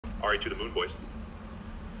All right, to the moon, boys.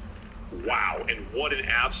 Wow, and what an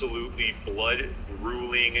absolutely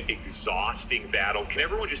blood-grueling, exhausting battle. Can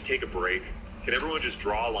everyone just take a break? Can everyone just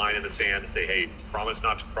draw a line in the sand and say, hey, promise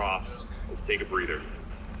not to cross. Let's take a breather.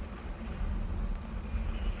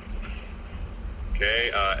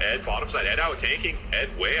 Okay, Ed, bottom side. Ed out tanking.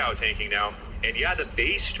 Ed way out tanking now. And yeah, the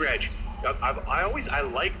base stretch. I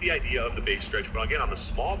like the idea of the base stretch, but again, on the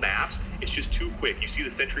small maps, it's just too quick. You see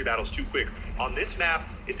the sentry battles too quick. On this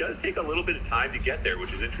map, it does take a little bit of time to get there,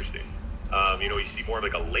 which is interesting. You know, you see more of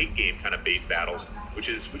like a late game kind of base battles, which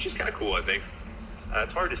is kind of cool, I think.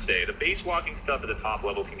 It's hard to say. The base walking stuff at the top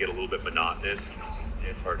level can get a little bit monotonous.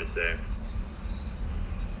 It's hard to say.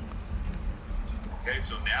 Okay,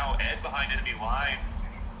 so now Ed behind enemy lines,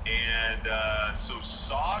 and so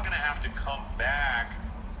Saw gonna have to come back.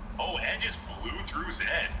 Oh, Ed just blew through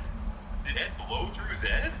Zed. Did Ed blow through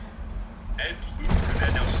Zed? Ed blew through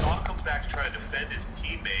Zed. Now Saw comes back to try to defend his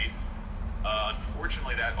teammate.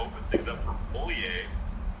 Unfortunately, that opens things up for Bollier.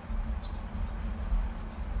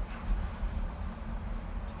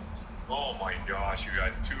 Oh my gosh, you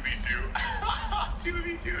guys, 2v2.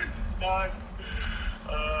 2v2 is nuts.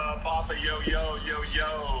 Papa, yo.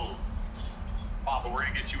 Papa, we're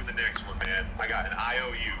gonna get you in the next one, man. I got an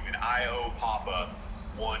IOU, an IO Papa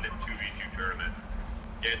 1 and 2v2 tournament.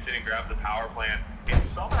 Gets in and grabs the power plant. And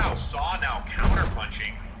somehow Saw now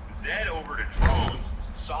counter-punching Zed over to drones.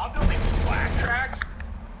 Saw building flag tracks.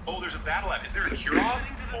 Oh, there's a battle app. Is there a Kirov?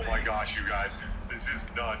 Oh my gosh, you guys. This is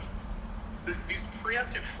nuts. These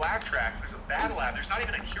preemptive flag tracks, there's a battle app. There's not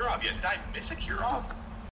even a Kirov yet. Did I miss a Kirov?